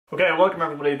Okay, welcome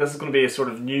everybody. This is going to be a sort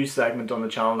of new segment on the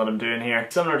channel that I'm doing here.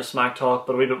 Similar to Smack Talk,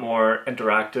 but a wee bit more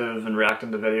interactive and reacting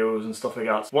to videos and stuff like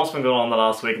that. So what's been going on the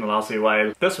last week and the last wee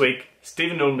while? This week,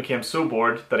 Stephen Nolan became so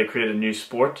bored that he created a new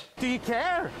sport. Do you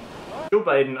care? Joe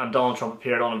Biden and Donald Trump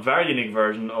appeared on a very unique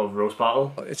version of roast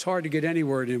battle. It's hard to get any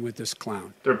word in with this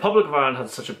clown. The Republic of Ireland had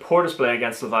such a poor display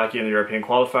against Slovakia in the European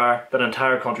qualifier that an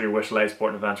entire country wished live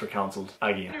sporting events were cancelled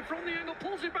again.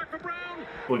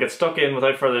 We'll get stuck in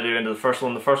without further ado into the first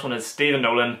one. The first one is Stephen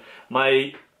Nolan.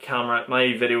 My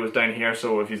video is down here,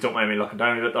 so if you don't mind me looking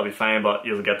down a bit, that'll be fine, but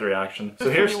you'll get the reaction. So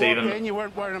here's Stephen you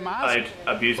weren't wearing a mask.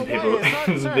 out abusing people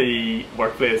in the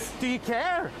workplace. Do you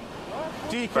care?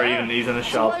 Do you care? Or even he's in the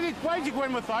shop. So why did you go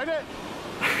in without it?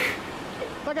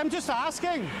 Like, I'm just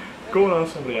asking. Going on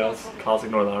somebody else. Classic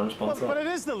Northern Ireland response. But it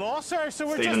is the law, sir, so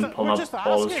we're Stephen just pulling asking. up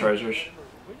all his trousers.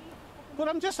 But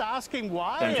I'm just asking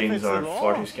why. Them jeans are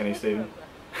far too skinny, Stephen.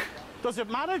 Does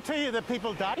it matter to you that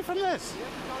people die from this?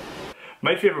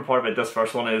 My favourite part about this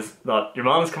first one is that your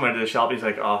man has come out of the shop, he's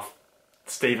like, oh,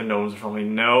 Stephen Nolan's from me,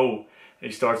 no. And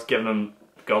he starts giving him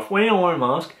guff, why don't you wear a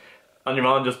mask? And your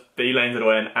man just beelines it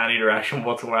away in any direction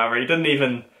whatsoever. He didn't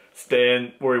even stay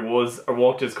in where he was or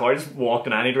walk to his car, he just walked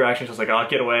in any direction, just like, oh,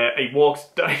 get away. He walks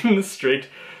down the street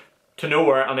to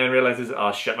nowhere and then realises,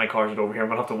 oh shit, my car's over here, I'm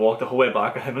gonna have to walk the whole way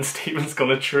back with him and Stephen's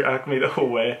gonna track me the whole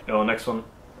way. No, next one.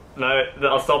 Now,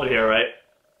 I'll stop it here, right?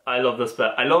 I love this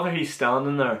bit. I love how he's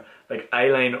standing there, like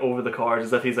eyeline over the cars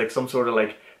as if he's like some sort of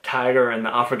like tiger in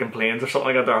the African plains or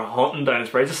something like that. They're hunting down his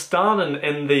prey. Just standing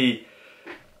in the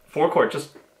forecourt,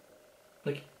 just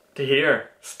like to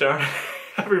here, staring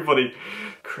at everybody.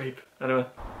 Creep. Anyway.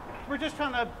 We're just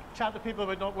trying to chat to people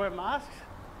about not wearing masks.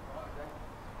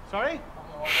 Sorry?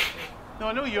 No,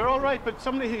 I know you're alright, but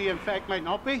somebody who you infect might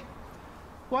not be.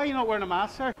 Why are you not wearing a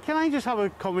mask, sir? Can I just have a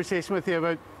conversation with you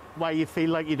about why you feel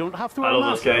like you don't have to wear a mask? I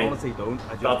love this guy. I honestly don't.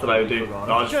 That's what I would do. No,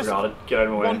 I just forgot it. Get out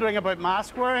of my way. Wondering about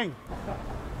mask wearing.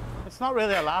 It's not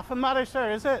really a laughing matter,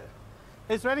 sir, is it?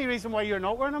 Is there any reason why you're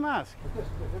not wearing a mask?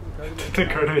 It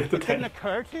didn't occur to me at the time. It didn't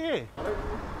occur to you?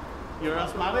 You're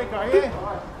asthmatic, are you?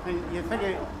 And you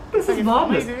think this is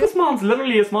madness. This man's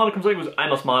literally asthmatic. Comes out and goes,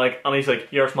 I'm asthmatic. And he's like,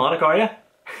 you're asthmatic, are you?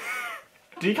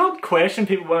 You can't question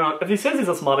people whether or not, if he says he's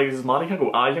asthmatic, he's asthmatic. You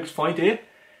can't go, you think it's funny to you?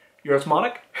 You're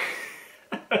asthmatic?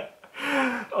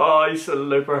 Oh, he's a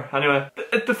looper. Anyway,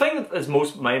 the thing that is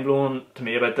most mind-blowing to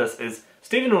me about this is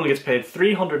Stephen only gets paid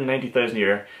 $390,000 a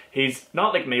year. He's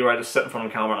not like me where I just sit in front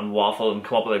of the camera and waffle and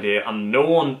come up with an idea and no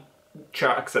one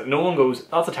tracks it. No one goes,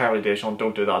 that's a terrible idea, Sean,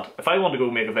 don't do that. If I want to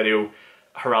go make a video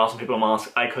harassing people in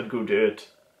masks, I could go do it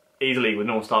easily with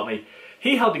no one stop me.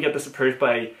 He had to get this approved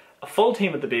by a full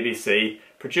team at the BBC.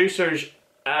 Producers,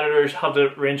 editors had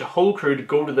to arrange a whole crew to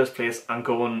go to this place and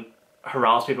go and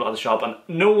harass people at the shop, and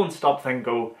no one stopped thinking,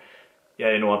 go,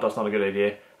 yeah, you know what, that's not a good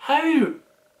idea. How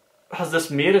has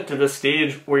this made it to this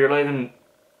stage where you're allowing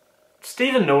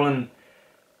Stephen Nolan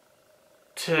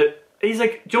to, he's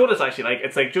like, Joe, what it's actually like,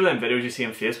 it's like, Joe, them videos you see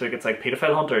on Facebook, it's like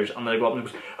paedophile hunters, and they go up and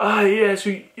goes, yeah, so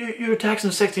you're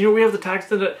texting 16, we have the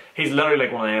text in it. He's literally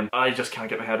like one of them. I just can't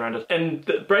get my head around it. And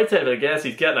the bright side of it, I guess,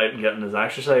 he's getting out and getting his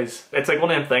exercise. It's like one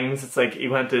of them things, it's like, he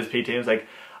went to his PT and was like,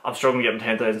 I'm struggling getting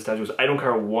 10,000 steps. He goes, I don't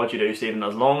care what you do, Stephen,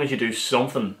 as long as you do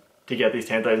something to get these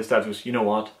 10,000 steps. He goes, you know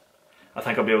what? I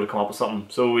think I'll be able to come up with something.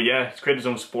 So yeah, he's created his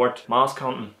own sport, mask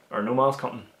hunting, or no mask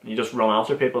hunting. You just run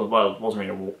after people. Well, it wasn't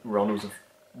really a run, it was a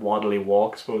waddly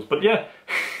walk, I suppose. But yeah.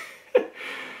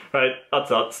 Right, that's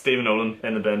that. Stephen Nolan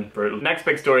in the bin. Brutal. Next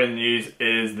big story in the news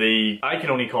is the, I can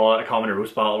only call it a comedy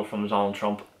roast battle from Donald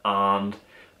Trump and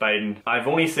Biden. I've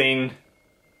only seen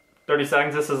 30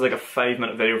 seconds. This is like a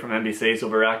 5-minute video from NBC, so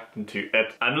we're reacting to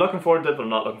it. I'm looking forward to it, but I'm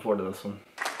not looking forward to this one.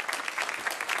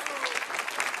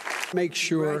 Make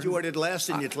sure. Graduated last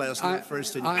in your class, not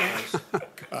first in your class.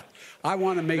 I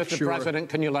want to make sure. Mr. President,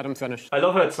 can you let him finish? I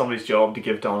love how it's somebody's job to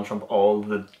give Donald Trump all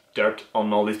the dirt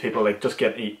on all these people. Like, just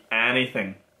get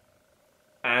anything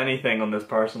on this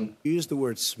person. You use the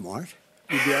word smart.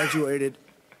 You graduated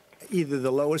either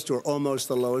the lowest or almost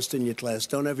the lowest in your class.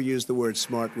 Don't ever use the word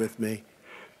smart with me.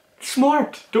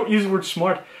 Smart! Don't use the word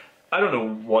smart. I don't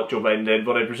know what Joe Biden did,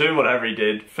 but I presume whatever he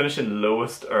did, finishing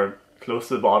lowest or close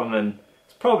to the bottom, and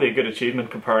it's probably a good achievement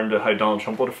comparing to how Donald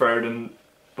Trump would have fared in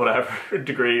whatever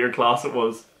degree or class it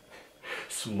was.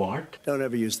 Smart? Don't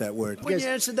ever use that word. When you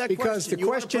answered that because question, the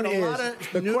question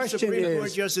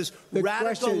is,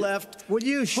 radical left. Will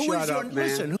you shut up, man?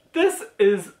 Listen, this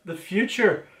is the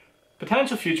future.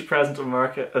 Potential future president of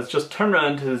America has just turned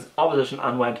around to his opposition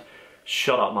and went,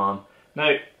 shut up, man.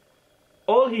 Now,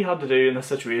 all he had to do in this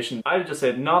situation, I would just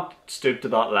say, not stoop to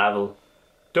that level.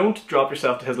 Don't drop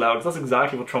yourself to his level, because that's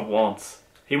exactly what Trump wants.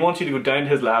 He wants you to go down to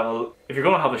his level. If you're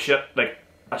going to have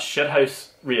a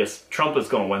shithouse race, Trump is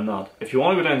going to win that. If you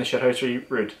want to go down the shithouse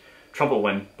route, Trump will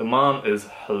win. The man is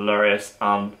hilarious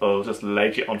and will just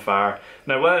light you on fire.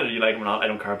 Now, whether you like him or not, I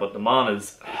don't care, but the man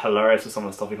is hilarious with some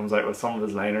of the stuff he comes out with, some of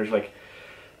his liners. Like,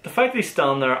 the fact that he's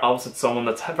standing there opposite someone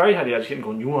that's very highly educated and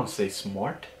going, you want to say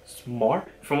smart? Smart?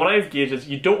 From what I've gauged is,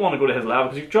 you don't want to go to his level,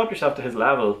 because if you drop yourself to his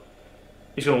level,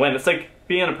 he's going to win. It's like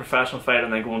being a professional fighter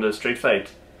and then going to a street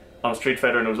fight. And a street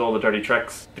fighter knows all the dirty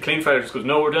tricks. The clean fighter just goes,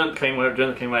 no, we're doing it the clean way, we're doing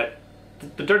it the clean way.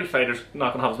 The dirty fighter's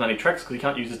not going to have as many tricks because he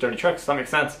can't use his dirty tricks. Does that make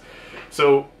sense?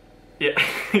 So, yeah,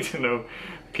 I don't know.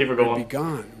 Keep her going. It'd be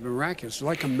gone. Miraculous.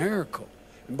 Like a miracle.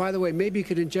 And by the way, maybe you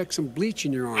could inject some bleach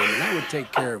in your arm and that would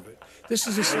take care of it. This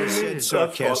is the same man.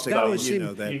 Sarcastic. That would You seem,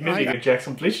 know that. Maybe you could inject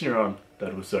some bleach in your arm.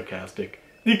 That was sarcastic.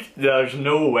 There's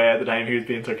no way at the time he was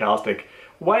being sarcastic.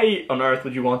 Why on earth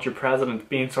would you want your president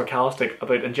being sarcastic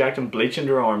about injecting bleach into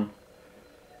your arm?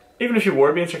 Even if you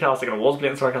were being sarcastic and it was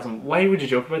blatant sarcasm, why would you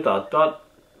joke about that?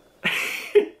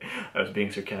 I was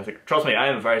being sarcastic. Trust me, I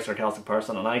am a very sarcastic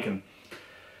person and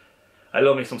I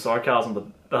love me some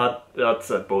sarcasm, but that's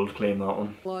a bold claim, that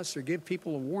one. Plus, or give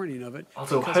people a warning of it.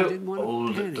 Also, because how he didn't want to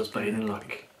old panic does Biden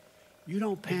look? You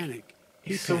don't panic.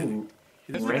 He's You so panic.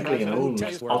 wrinkly and old.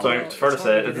 Also, it's fair to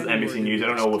say, this is NBC News. I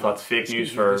don't know if that's fake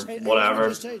news for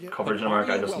whatever coverage in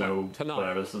America. I just know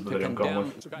whatever. This is the video I'm going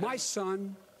with. My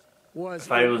son was.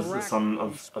 If I was the son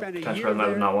of a potential president, I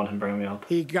would not want him bringing me up.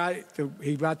 He got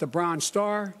the Bronze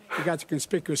Star. He got the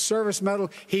Conspicuous Service Medal.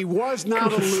 He was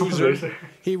not a loser.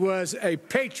 He was a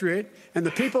patriot, and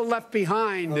the people left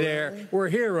behind there were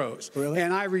heroes. Really?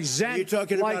 And I resent. Are you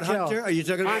talking about Hunter? Are you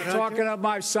talking about Hunter? I'm talking about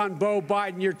my son, Bo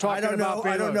Biden. You're talking about.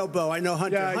 I don't know Bo. I know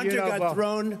Hunter. Yeah, Hunter you know got Bo.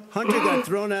 thrown. Hunter got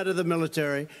thrown out of the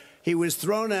military. He was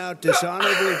thrown out,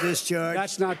 dishonorably discharged.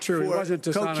 That's not true. He For wasn't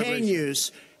dishonorably. cocaine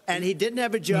use. And he didn't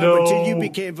have a job No. until you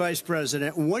became vice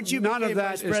president. And once you None of became that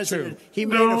vice is president, true. he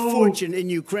made a fortune in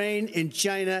Ukraine, in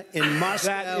China, in Moscow,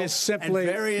 That is simply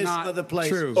and various not other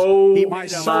places. true. Oh He my made a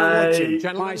son,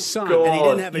 fortune. my son, God, And he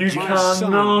didn't have a you job.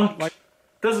 cannot. Like-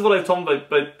 This is what I was talking about,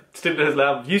 but stoop to his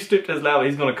level. If you stoop to his level,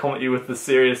 he's going to come at you with the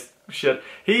serious shit.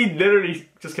 He literally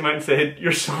just came out and said,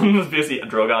 your son was basically a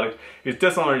drug addict. He was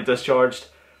dishonorably discharged.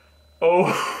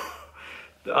 Oh,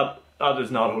 that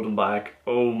is not holding back.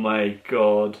 Oh my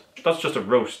God. That's just a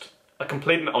roast. A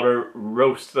complete and utter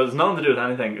roast. That has nothing to do with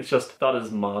anything. It's just, that is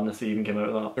madness he even came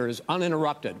out with that. Is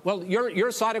uninterrupted. Well,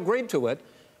 your side agreed to it,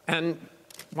 and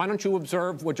why don't you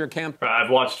observe what your camp... Right,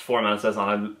 I've watched 4 minutes of this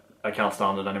and I can't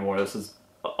stand it anymore. This is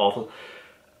awful.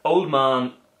 Old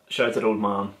man shouts at old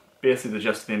man. Basically the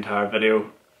gist of the entire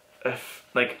video.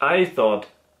 I thought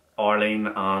Arlene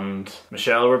and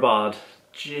Michelle were bad.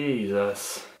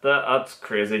 Jesus. That's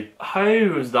crazy. How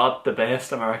is that the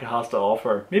best America has to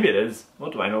offer? Maybe it is.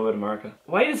 What do I know about America?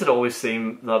 Why does it always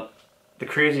seem that the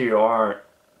crazier you are,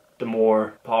 the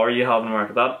more power you have in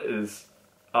America? That is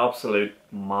absolute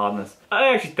madness.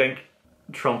 I actually think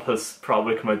Trump has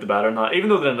probably come out the better in that. Even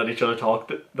though they didn't let each other talk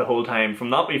the whole time,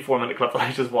 from that wee 4-minute clip that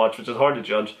I just watched, which is hard to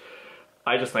judge,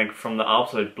 I just think from the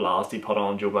absolute blast he put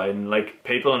on Joe Biden, like,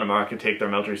 people in America take their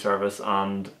military service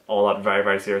and all that very,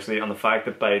 very seriously, and the fact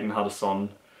that Biden had a son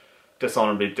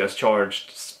dishonorably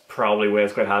discharged probably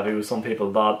weighs quite heavy with some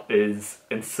people. That is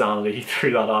insanity. He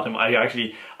threw that at him.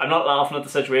 I'm not laughing at the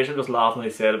situation, I'm just laughing that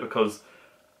he said it because,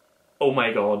 oh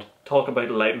my God, talk about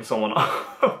lighting someone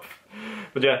up.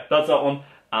 But yeah, that's that one.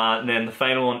 And then the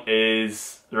final one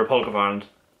is the Republic of Ireland.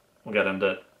 We'll get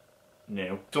into it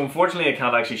now. So unfortunately I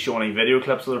can't actually show any video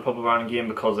clips of the Republic of Ireland game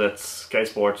because it's Sky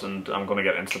Sports and I'm going to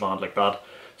get insta-banned like that.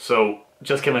 So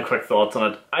just give my quick thoughts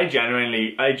on it. I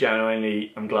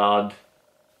genuinely am glad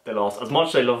they lost. As much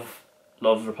as I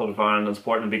love Republic of Ireland and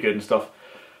supporting them be good and stuff,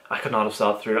 I could not have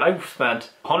sat through it. I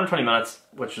spent 120 minutes,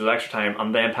 which was extra time,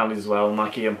 and then penalties as well in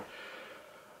that game.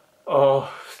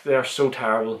 Oh, they're so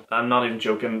terrible. I'm not even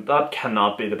joking. That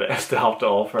cannot be the best they have to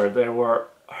offer. They were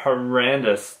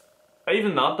horrendous.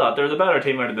 Even not that, they're the better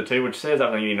team out of the two, which says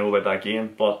everything you know about that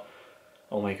game, but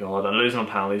oh my God, and losing on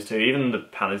penalties too. Even the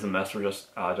penalties and missed were just,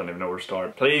 I don't even know where to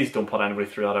start. Please don't put anybody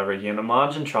through that ever again.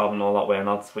 Imagine travelling all that way and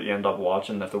that's what you end up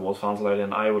watching. If there was fans allowed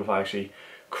in, I would have actually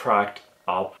cracked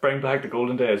up. Bring back the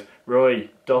golden days. Roy,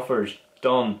 Duffers,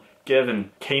 Dunn,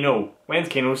 Given, Keno. When's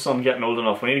Keno's son getting old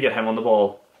enough? We need to get him on the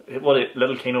ball.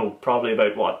 Little Keno, probably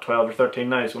about what, 12 or 13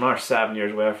 now, so we're 7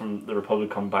 years away from the Republic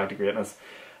coming back to greatness.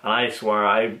 And I swear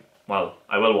I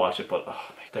will watch it, but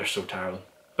oh, they're so terrible.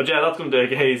 But yeah, that's going to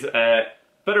do it, guys.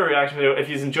 Bit of a reaction video. If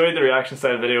you've enjoyed the reaction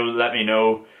style video, let me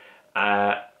know.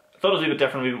 Thought it was a bit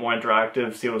different, a bit more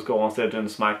interactive, see what's going on instead of doing the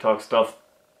smack talk stuff.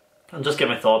 And just get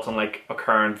my thoughts on like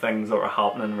current things that were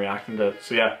happening and reacting to it.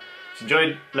 So yeah, If you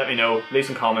enjoyed, let me know, leave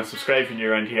some comments, subscribe if you're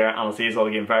new around here, and I'll see you all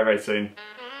again very, very soon.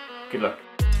 Good luck.